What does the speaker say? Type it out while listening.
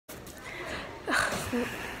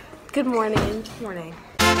Good morning. Good morning.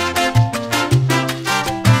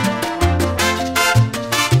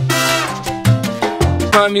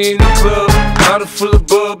 Find me in the club, bottle full of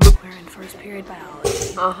bubble. We're in first period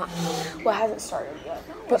biology. Well, it hasn't started yet.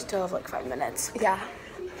 We still have like 5 minutes. Yeah.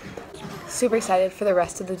 Super excited for the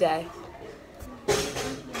rest of the day.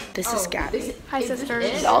 This is Gabby. Hi,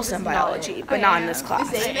 sisters. She's also in biology, but not in this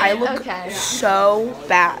class. I look so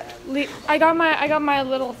bad. I got my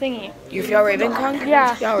little thingy. You feel Ravencon?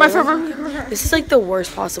 Yeah. My favorite. This is like the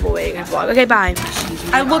worst possible way to vlog. Okay, bye.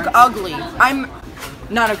 I look ugly. I'm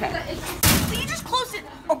not okay. You just close it.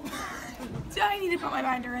 Oh. I need to put my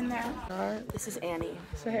binder in there. This is Annie.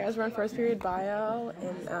 So hey, as we're in first period bio,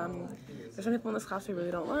 and there's some people in this class we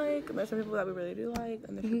really don't like, and there's some people that we really do like,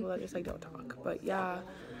 and there's people that just like don't talk. But yeah,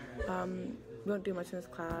 we don't do much in this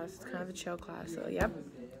class. It's kind of a chill class. So yep,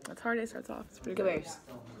 that's how our day starts off. It's pretty good.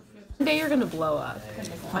 One day you're gonna blow up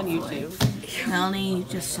on YouTube. Melanie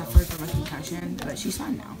just suffered from a concussion, but she's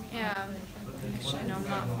fine now. Yeah. Actually, no, I'm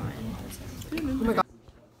not fine. Oh my god.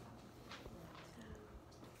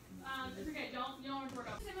 It's okay, don't worry.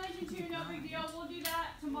 Simulation 2, no big deal. We'll do that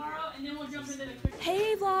tomorrow, and then we'll jump into the quick.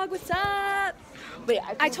 Hey vlog, what's up? But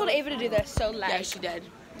yeah, I told Ava to do this, so like. yeah, she did.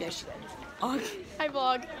 Yeah, she did. Hi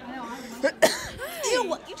vlog.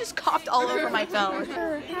 Ew, you just coughed all over my phone.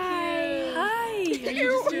 Hi.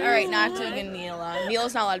 All right, now I have to begin Neela.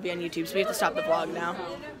 Neela's not allowed to be on YouTube, so we have to stop the vlog now.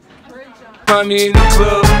 Find me in the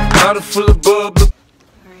club, bottle full of bubble. All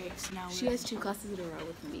right, so now She has 2 classes in a row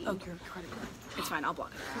with me. Oh, you're incredible. It's fine, I'll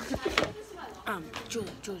block it. Julie.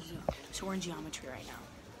 So we're in geometry right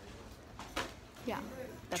now. Yeah.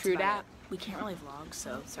 That's True about dat. it. We can't really vlog,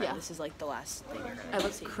 so sorry. Yeah. This is like the last thing you're I gonna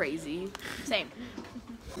look see. crazy. Same.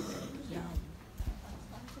 Yeah.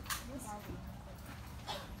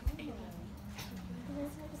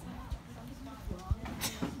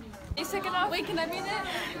 You sick enough? Wait, can I read it?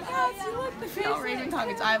 Yes, you look the face. No, Raven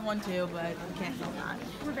Targets. I have one too, but you can't film that.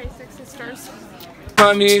 We're basic sisters.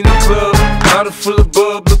 Find me in the club, bottle full of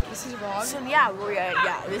bubble. This is vlog. So yeah,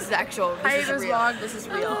 this is actual. This is real. vlog. This is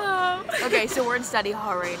real. Okay, so we're in study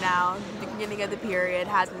hall right now. The beginning of the period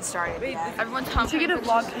hasn't started yet. Everyone's hungry. You get a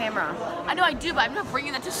vlog camera. I know I do, but I'm not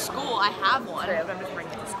bringing that to school. I have one. Sorry, I'm just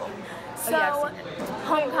bringing it to school. So,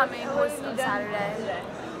 homecoming was on Saturday.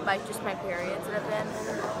 Just my periods that have been.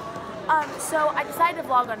 So I decided to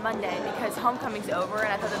vlog on Monday because homecoming's over,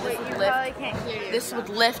 and I thought that this would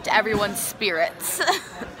lift everyone's spirits.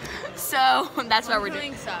 So that's why we're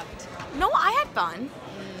doing. Sucked. No, I had fun.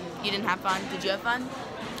 You didn't have fun? Did you have fun?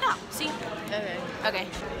 No. See? Okay. Okay.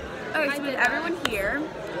 Okay, so we have everyone here.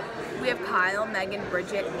 We have Kyle, Megan,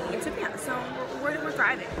 Bridget, me, and Sophia. So we're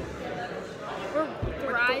driving. We're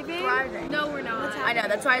driving? No, we're not. I know,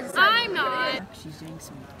 that's why I decided. I'm not. She's doing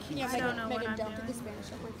some cute Yeah, I don't know what I'm doing.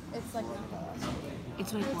 It's like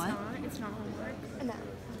It's like what? It's not homework. no.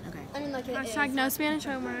 Okay. I mean like it is. Hashtag no Spanish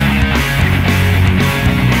homework.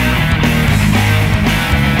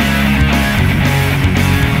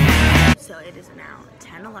 So it is now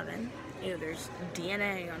 10:11. Ew, there's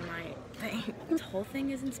DNA on my thing. This whole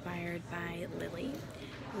thing is inspired by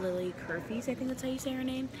Lily Curfies, I think that's how you say her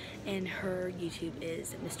name, and her YouTube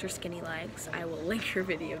is Mr. Skinny Legs. I will link her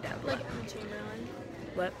video down below. Like Emma Chamberlain.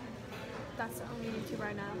 What? That's the only YouTube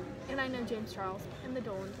right now. And I know James Charles and the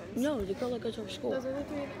Dolan twins. No, the girl that goes to our school. Those are the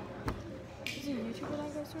 3. Is a YouTuber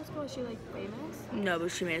that goes to our school? Is she like famous? No, but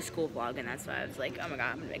she made a school vlog, and that's why I was like, oh my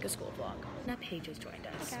god, I'm gonna make a school vlog. Now Paige has joined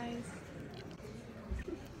us. Guys.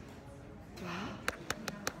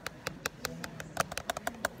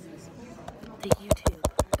 The YouTube.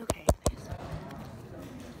 Okay.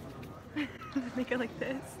 Make it like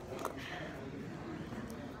this.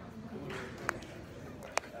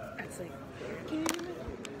 That's like.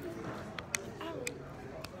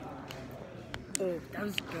 Oh, that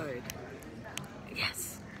was good.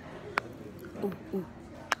 Yes. Ooh, ooh.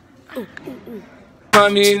 Ooh, ooh, ooh.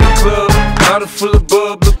 Find me in the club, bottle full of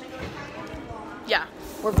bubble. Yeah,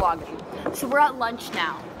 we're vlogging. So we're at lunch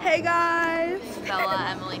now. Hey guys! Bella,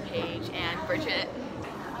 Emily, Paige, and Bridget.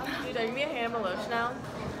 Dude, are you me a Hannah Maloche now?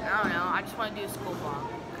 I don't know, I just want to do a school vlog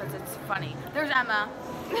because it's funny. There's Emma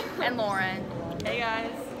and Lauren. Hey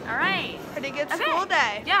guys. All right. Pretty good school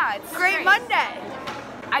day. Yeah, it's Great Monday.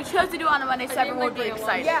 I chose to do it on a Monday so everyone would be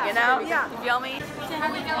excited, you know? Yeah. You feel me?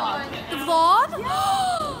 The vlog?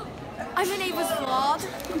 I'm in Ava's vlog.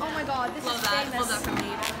 Oh my god, this is famous.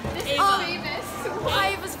 This is famous.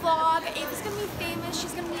 Ava's vlog. Ava's gonna be famous.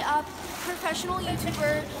 She's gonna be a professional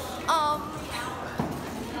YouTuber.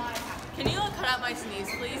 Can you cut out my sneeze,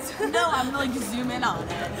 please? No, I'm gonna like zoom in on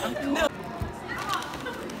it. No.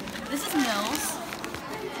 This is Mills.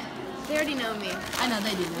 They already know me. I know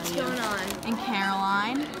they do know What's you. going on? And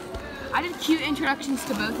Caroline. I did cute introductions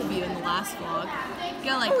to both of you in the last vlog.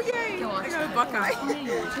 Go like, go watch I got a Buckeye.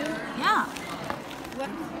 Yeah.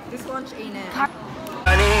 This lunch ain't it.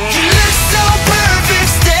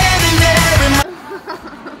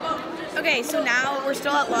 Okay, so now we're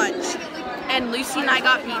still at lunch, and Lucy and I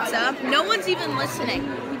got pizza. No one's even listening.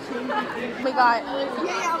 We got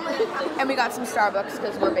some Starbucks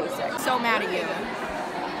because we're basic. So mad at you.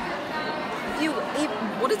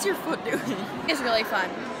 What is your foot doing? It's really fun.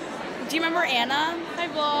 Do you remember Anna? Hey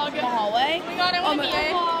vlog. In the hallway? Oh my god, I want to meet you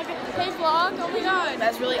vlog. Hey vlog. Oh my god.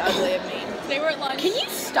 That's really ugly of me. They were at lunch. Can you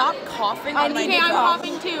stop coughing on my Okay, I'm job?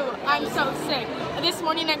 coughing too. I'm so sick. This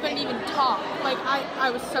morning I couldn't even talk. Like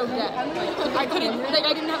I was so dead. I couldn't. Like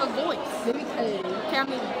I didn't have a voice. Maybe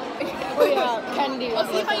Kennedy. Oh yeah, Kennedy. I'll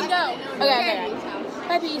see if I can go. Okay.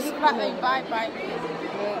 Bye, peace. Bye.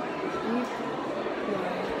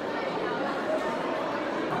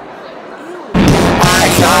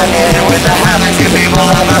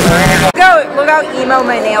 Look how emo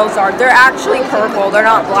my nails are. They're actually purple. They're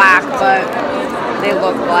not black, but they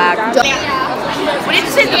look black. What did you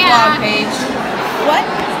say to the vlog page? What?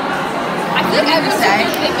 I think I have to say.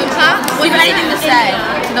 Huh? Do you have anything to say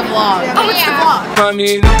to the vlog? Oh, it's the vlog. Find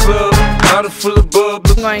me in the club, bottle full of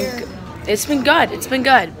bubbles. It's been good. It's been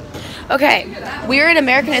good. Okay, we're in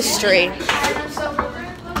American history.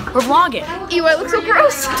 We're vlogging. Ew, I look so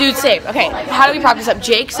gross. Dude, safe. Okay, how do we prop this up?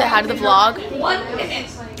 Jake said hi to the vlog.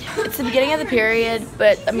 It's the beginning of the period,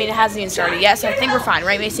 but I mean, it hasn't even started yet, so I think we're fine,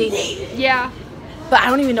 right, Macy? Yeah. But I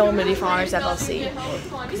don't even know what I'm gonna do for honors FLC.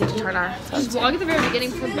 Because we have to turn our. Just vlog at the very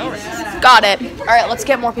beginning for bonus. Got it. All right, let's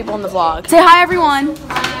get more people in the vlog. Say hi, everyone.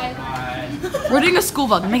 We're doing a school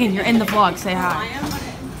vlog. Megan, you're in the vlog. Say hi.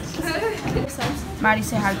 Maddie,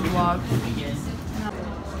 say hi to the vlog.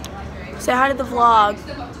 Say hi to the vlog.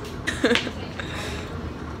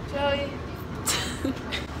 Joey.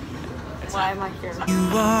 Why am I here? You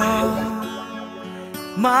are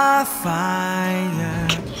my fire.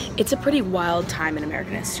 It's a pretty wild time in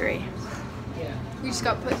American history. We just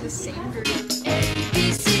got put in the same group.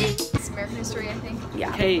 It's American history, I think.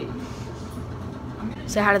 Yeah. Hey.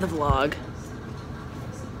 Say hi to the vlog.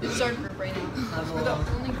 This is our group right now. We're the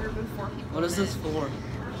only group of 4 people. What is this for?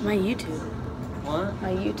 My YouTube. What?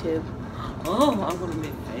 My YouTube. Oh, I'm gonna be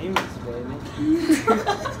famous, baby.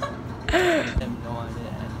 I have no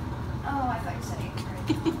idea. Oh, I thought you said it.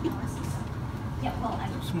 Yeah, well,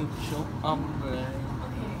 Mucho hambre.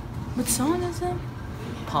 What song is it?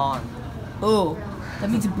 Pan. Oh, that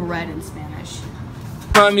means bread in Spanish.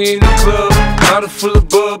 Find me in the club, bottle full of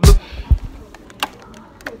bubbles.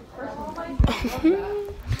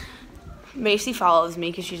 Macy follows me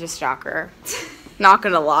because she's a stalker. Not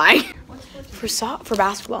gonna lie. For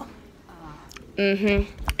basketball. Are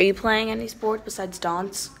you playing any sport besides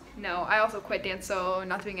dance? No, I also quit dance, so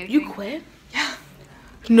not doing anything. You quit? Yeah.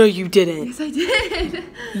 No, you didn't. Yes, I did.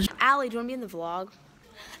 Allie, do you want to be in the vlog?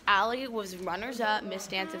 Allie was runners-up Miss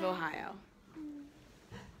Dance of Ohio.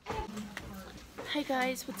 Hey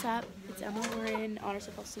guys, what's up? It's Emma. We're in Honors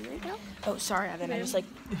FLC right now. Oh, sorry, Evan. I just like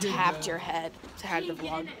tapped your head to hide the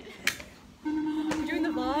vlog. You're doing the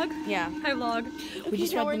vlog? Yeah. Hi vlog. We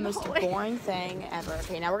just read the most boring thing ever.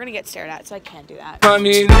 Okay, now we're gonna get stared at, so I can't do that. Find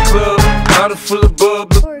me in the club, bottle full of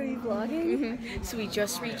bubbles. Are you vlogging? So we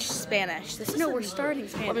just reached Spanish. We're starting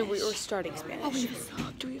Spanish. I mean, we're starting Spanish. Oh, we have a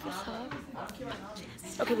sub. Do we have a sub?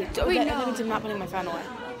 Okay, wait. Wait, That no. means I'm not putting my phone away.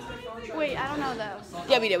 Wait, I don't know though.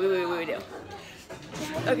 Yeah, we do. We do.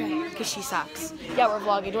 Okay, because she sucks. Yeah, we're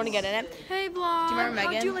vlogging. Do you want to get in it? Hey vlog. Do you remember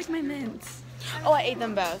Megan? How do you like my mints? Oh, I ate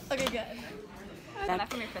them both. Okay, good. That-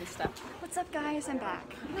 From your friend stuff. What's up, guys? I'm back.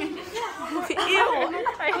 Ew. I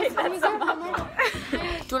hate that so much. Do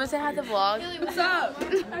you want to say hi to the vlog? What's up?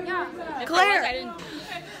 Claire.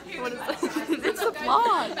 What is this? It's the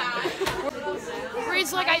vlog.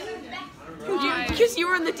 Reed's like, Because you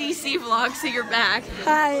were in the DC vlog, so you're back.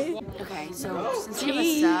 Hi. Okay, so since we have a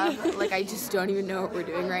sub, like I just don't even know what we're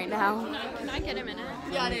doing right now. Can I get a minute?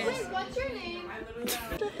 Yeah, it is. What's your name?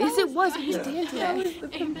 Yes, it was. It was Dan today.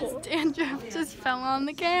 Ava's dandruff just fell on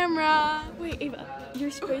the camera. Wait, Ava,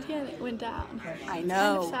 your spray tan went down. I know.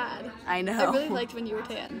 Kind of sad. I know. I really liked when you were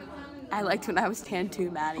tan. I liked when I was tan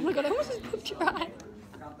too, Maddie. Oh my god, I almost just poked your eye.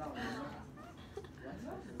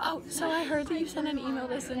 Oh, so I heard that you sent an email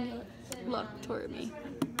this and you looked toward me.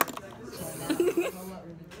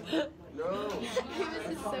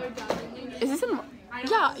 Is this a?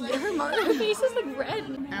 Yeah, her face is like red.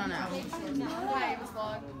 I don't know.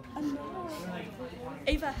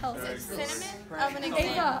 Ava, help. Cinnamon? I'm an example.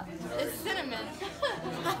 Ava, it's cinnamon.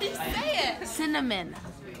 How do you say it? Cinnamon.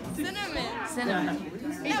 Cinnamon.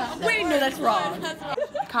 Wait, no, that's wrong.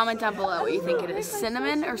 Comment down below what you think it is.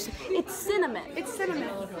 Cinnamon or it's cinnamon. It's cinnamon.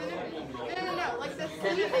 No, like the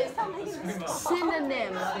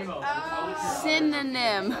Synonym.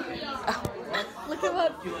 Synonym. Look at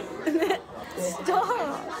what. Stop.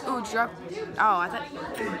 Oh, drop. Oh, I thought.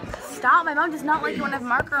 Stop. My mom does not like it when I have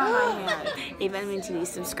marker on my hand. Even mean to be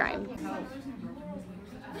subscribed.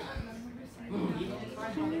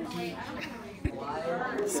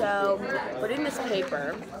 So, we're doing this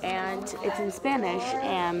paper, and it's in Spanish,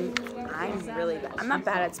 and I'm not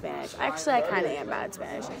bad at Spanish. Actually, I kind of am bad at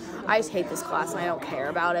Spanish. I just hate this class, and I don't care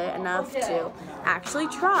about it enough to actually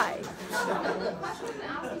try.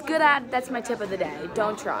 That's my tip of the day.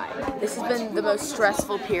 Don't try. This has been the most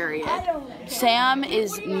stressful period. Sam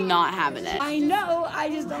is not having it. I know, I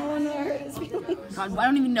just don't want to hurt his feelings. God, I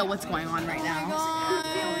don't even know what's going on right now.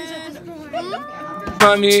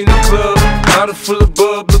 Find me in the club, bottle full of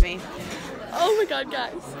bubble. Oh my god,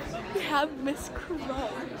 guys. We have Miss Crow.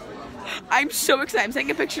 I'm so excited. I'm taking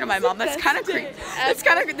a picture of my mom. That's kind of creepy. That's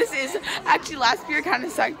kind of, this is, actually last year kind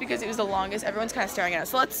of sucked because it was the longest. Everyone's kind of staring at us.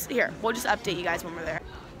 So we'll just update you guys when we're there.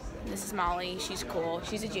 This is Molly. She's cool.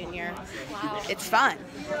 She's a junior. Wow. It's fun.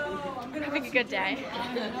 We're having a good day.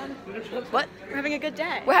 What? We're having a good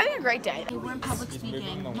day. We're having a great day. We're in public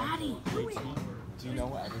speaking. Maddie. Do you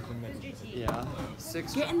know everything that? Yeah.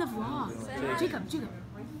 6. Get in the vlog. Jacob.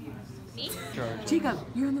 Me? Jacob,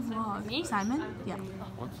 you're in the vlog. Me? Simon? Yeah.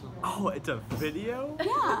 Oh, it's a video?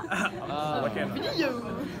 Yeah. Look at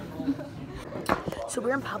video. So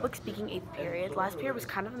we're in public speaking 8th period. Last period was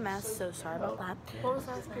kind of a mess, so sorry about that. What was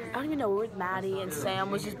last period? I don't even know. We were with Maddie, and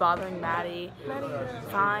Sam was just bothering Maddie.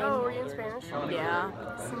 Fine. Oh, were you in Spanish? Yeah.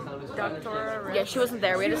 Doctora. Yeah, she wasn't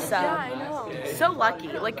there. We had a sub. Yeah, I know. So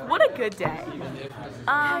lucky. Like, what a good day.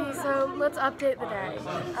 So let's update the day.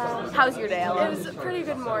 How's your day, Ella? It was a pretty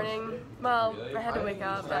good morning. Well, I had to wake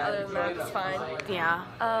up, but other than that, it's fine. Yeah.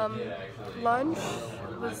 Lunch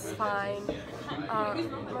was fine.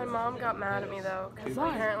 My mom got mad at me though, because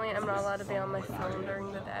apparently I'm not allowed to be on my phone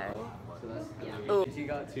during the day. Oh. You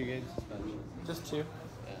got 2 games suspension. Just 2?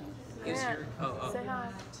 Yeah. Say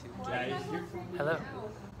hi. Yeah, Hello.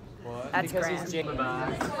 What? That's because grand. he's JT.